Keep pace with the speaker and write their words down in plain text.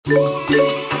guys,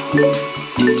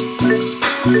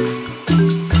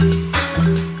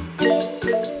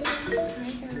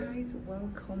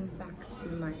 welcome back to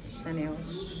my channel.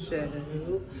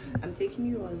 So I'm taking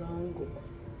you along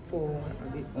for a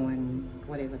bit on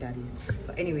whatever that is,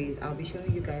 but anyways, I'll be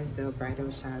showing you guys the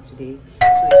bridal shower today. So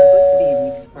it's supposed to be a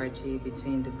mixed party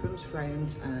between the groom's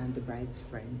friends and the bride's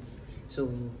friends.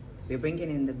 So we're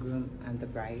bringing in the groom and the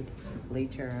bride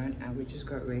later on, and we just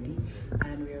got ready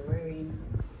and we're wearing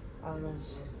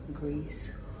Allah's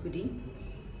Grace hoodie.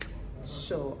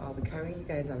 So I'll be carrying you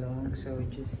guys along, so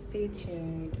just stay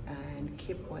tuned and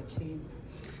keep watching.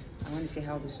 I want to see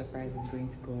how the surprise is going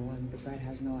to go, and the bride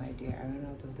has no idea. I ran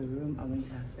out of the room. I went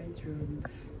to her friend's room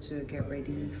to get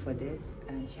ready for this,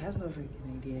 and she has no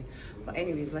freaking idea. But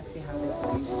anyways, let's see how this is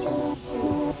going to turn.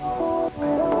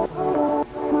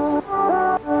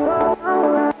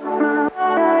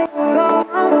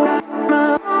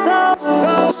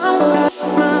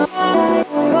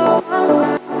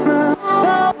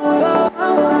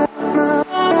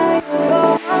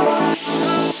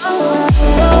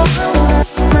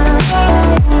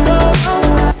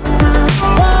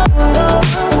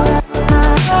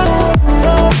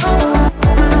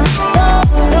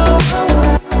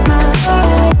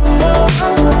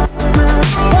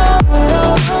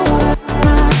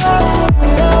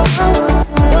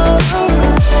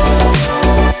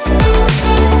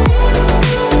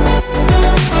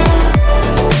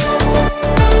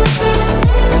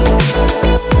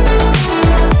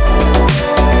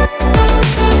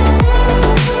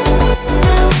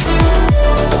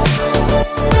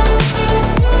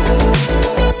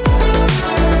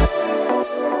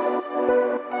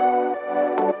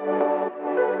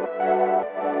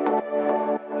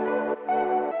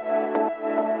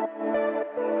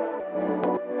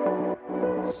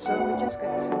 So we just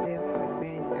got to the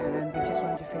apartment and we just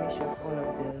want to finish up all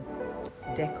of the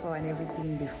decor and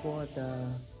everything before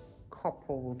the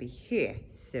couple will be here.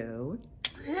 So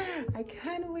I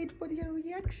can't wait for their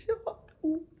reaction.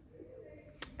 Ooh.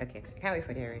 Okay, can't wait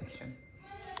for their reaction.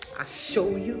 I'll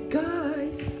show you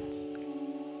guys.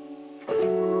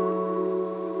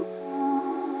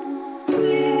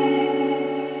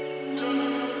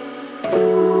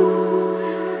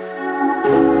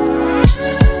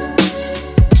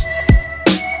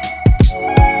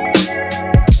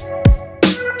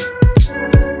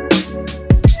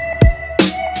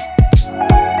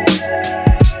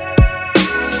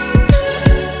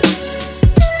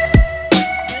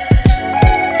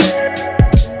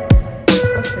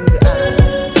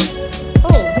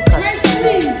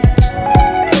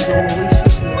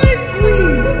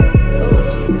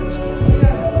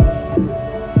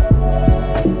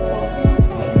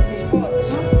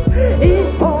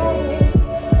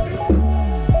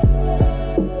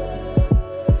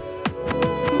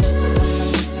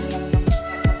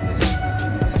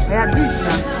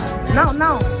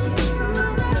 Now.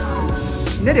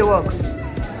 Did it work?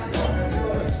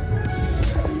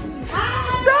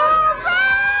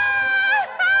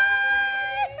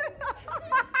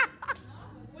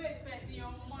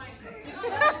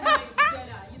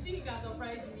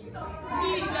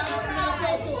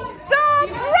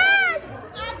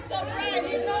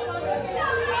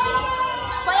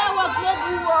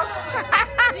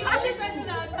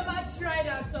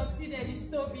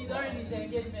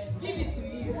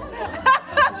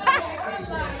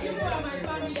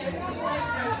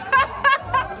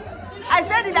 I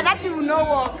said it, that thing will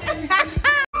not work.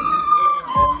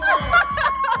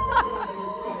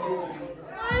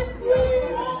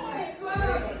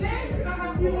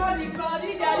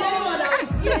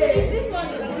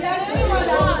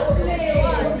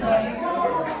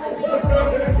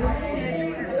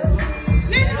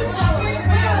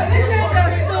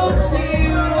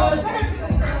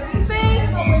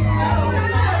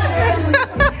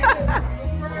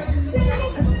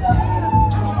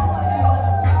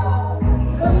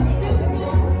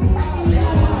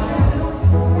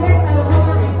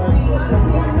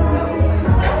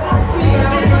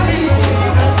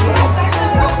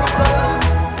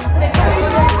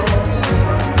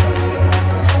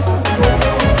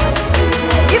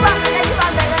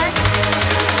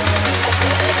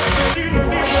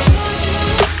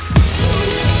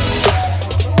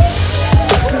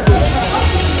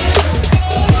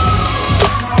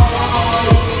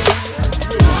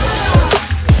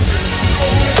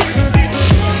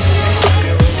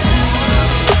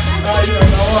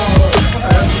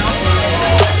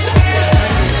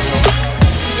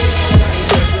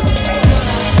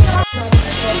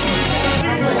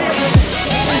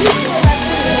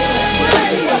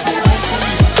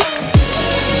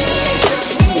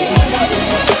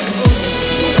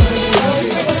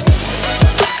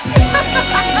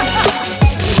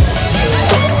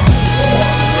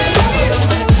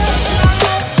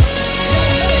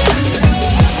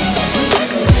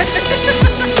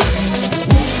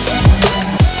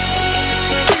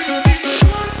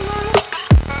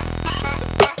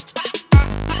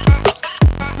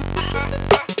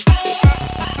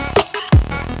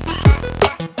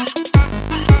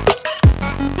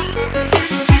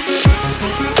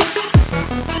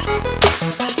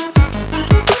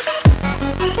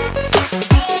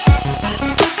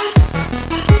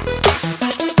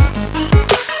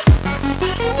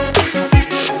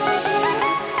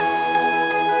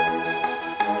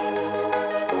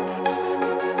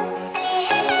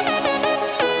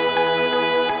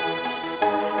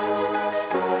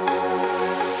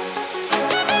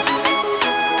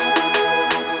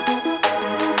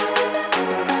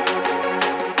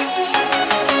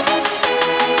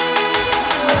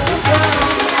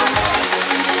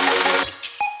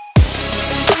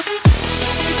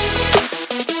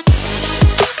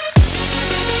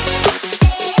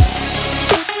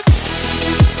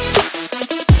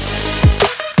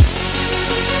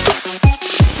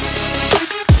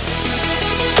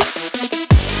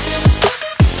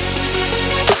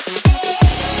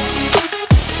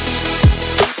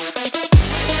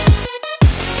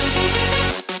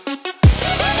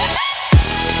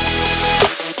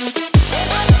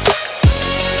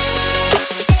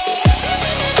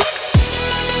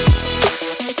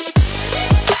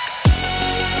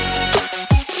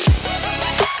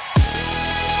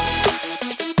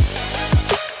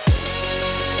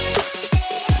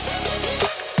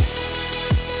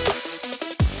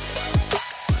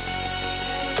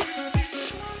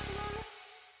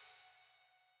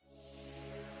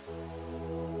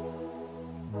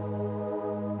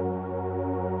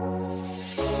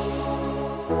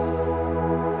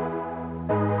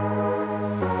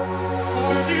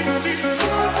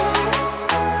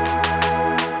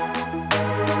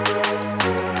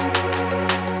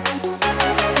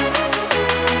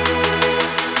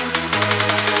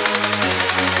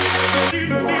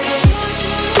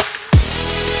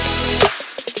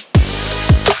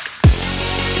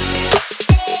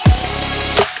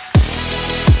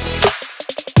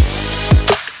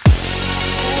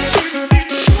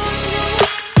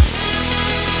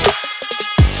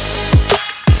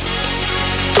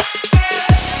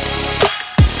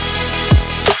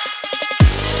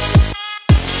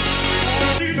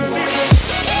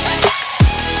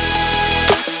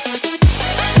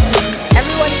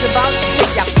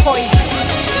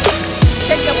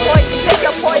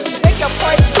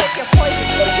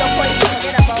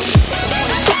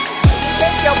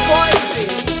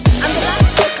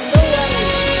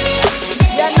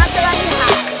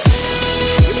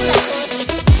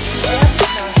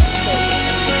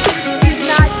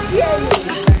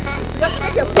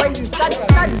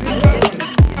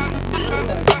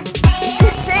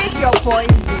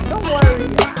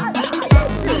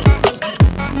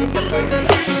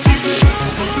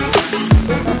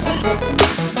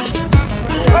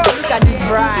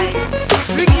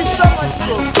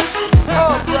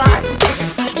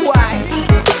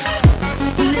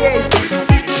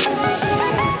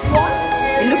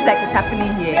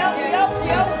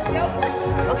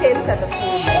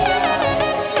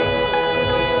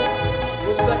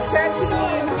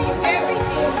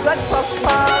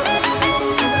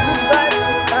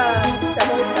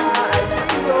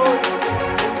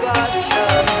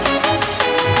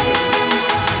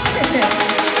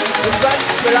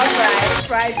 jollof rice,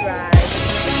 fried rice.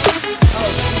 Oh,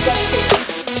 you got chicken.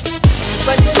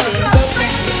 But you know,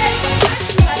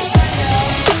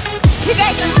 you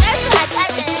guys can just like that.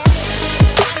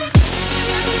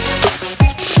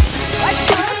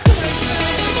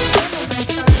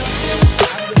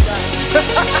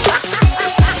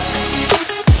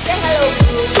 Say hello,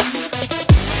 boo.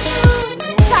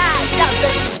 Hi, that's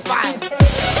fine.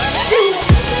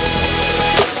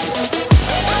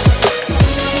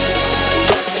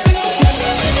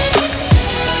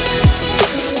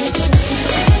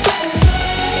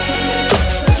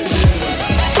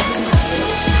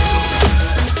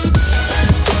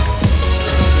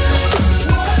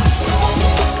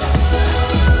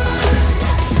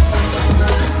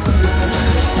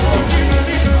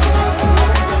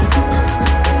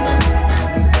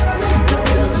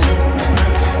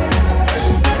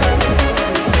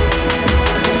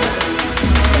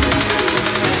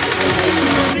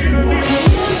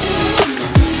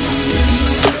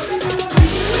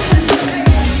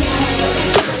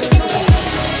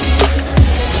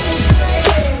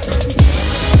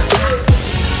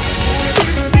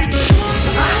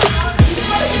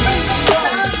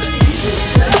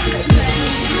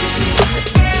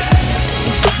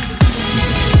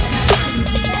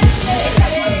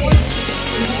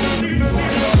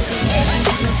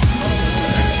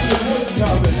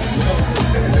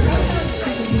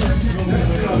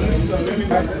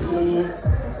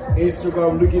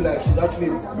 Instagram looking like she's actually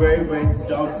very, very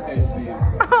down to earth, babe.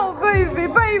 Oh, baby,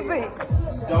 baby.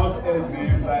 Down to earth,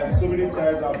 babe. Like so many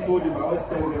times I've told him, I always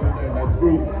tell him every time, like,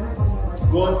 bro,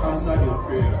 God answered your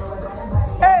prayer.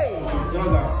 Hey!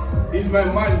 He's my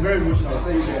man, he's very emotional. I'll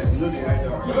tell you guys, you know the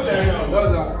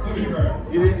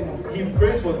idea. He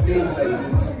prays for things like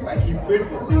this. Like he prayed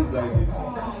for things like this.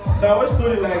 So I always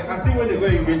told him, like, I think when they go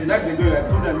engage, like they go, like,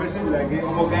 told them message like, hey,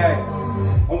 oh my guy.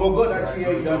 Oh my God, actually,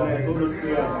 yeah, done like all those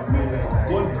prayers I've made. Like,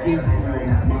 God gave you a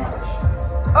match.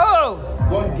 Oh!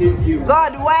 God gave you.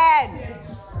 God, when?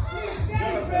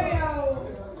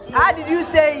 How did you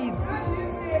say it?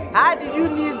 How did you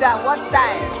need that? What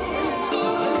time?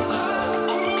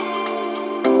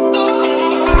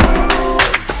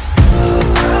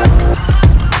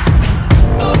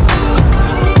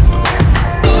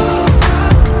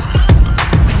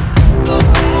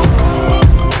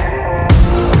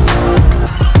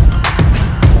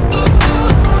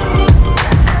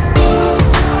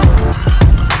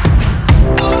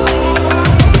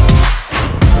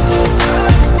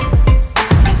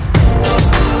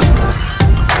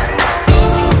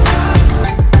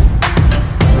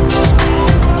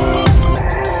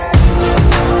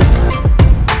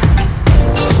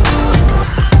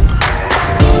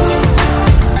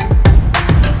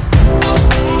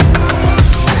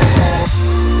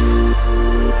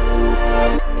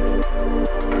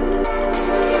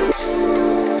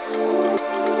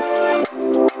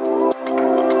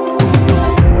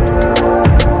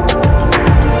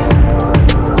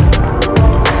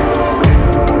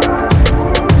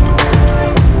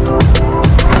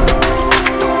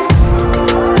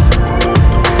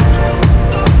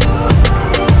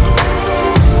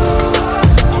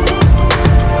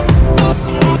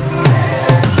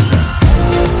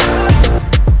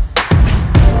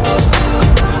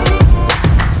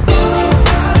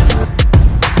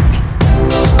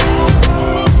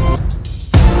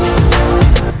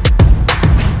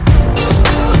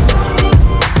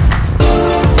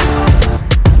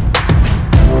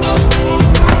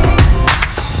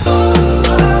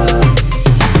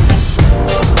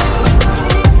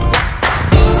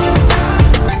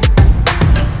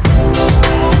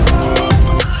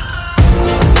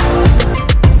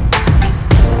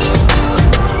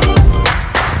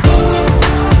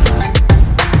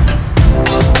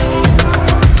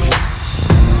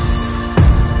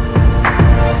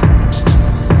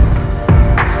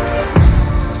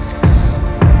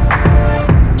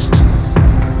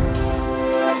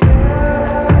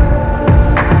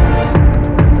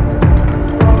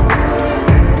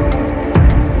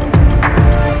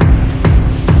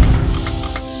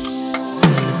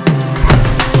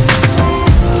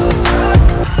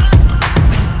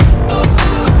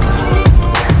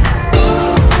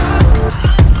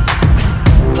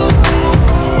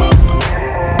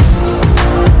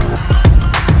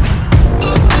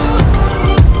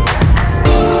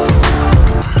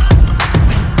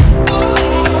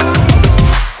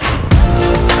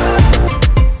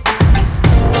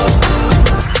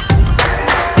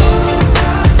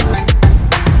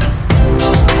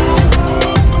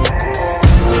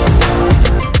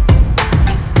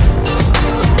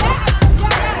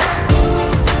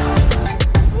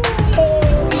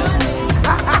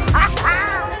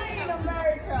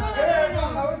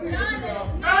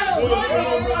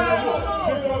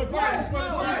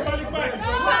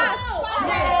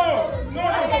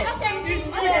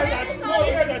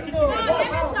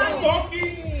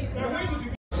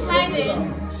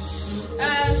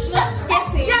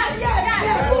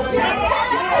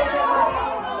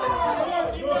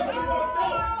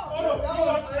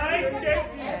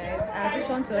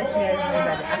 To let you guys know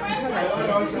that I feel like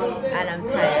and I'm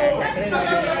tired. Like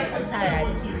I'm tired.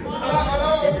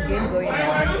 There's a game going on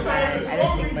and I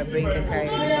don't think my brain can carry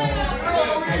it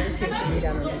anymore. I just came to lay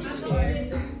down on this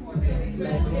chair.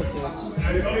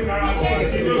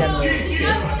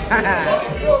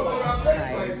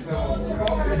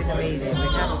 Food is amazing. We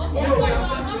have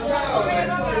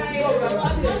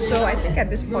so I think at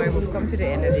this point we've come to the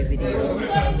end of the video.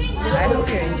 I hope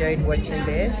you enjoyed watching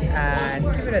this and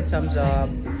give it a thumbs up,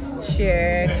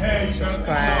 share,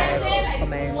 subscribe,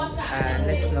 comment, and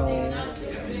let us know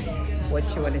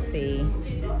what you want to say.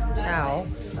 Ciao.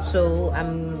 So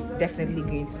I'm definitely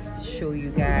going to show you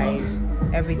guys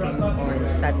everything on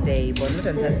Saturday, but not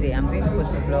on Saturday. I'm going to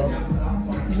post the vlog.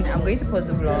 I'm going to post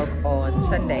the vlog on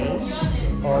Sunday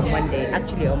or Monday.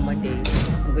 Actually on Monday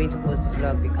I'm going to post the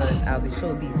vlog because I'll be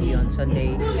so busy on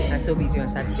Sunday and so busy on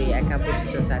Saturday. I can't post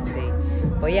it on Saturday.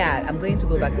 But yeah, I'm going to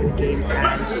go back to the games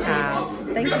and ciao.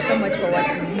 Thank you so much for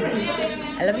watching.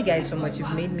 I love you guys so much.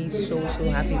 You've made me so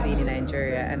happy being in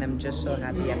Nigeria and I'm just so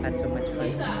happy. I've had so much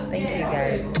fun. Thank you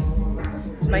guys.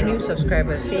 To my new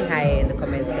subscribers, say hi in the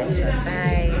comment section.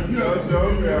 Bye.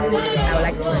 I would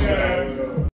like to know you guys.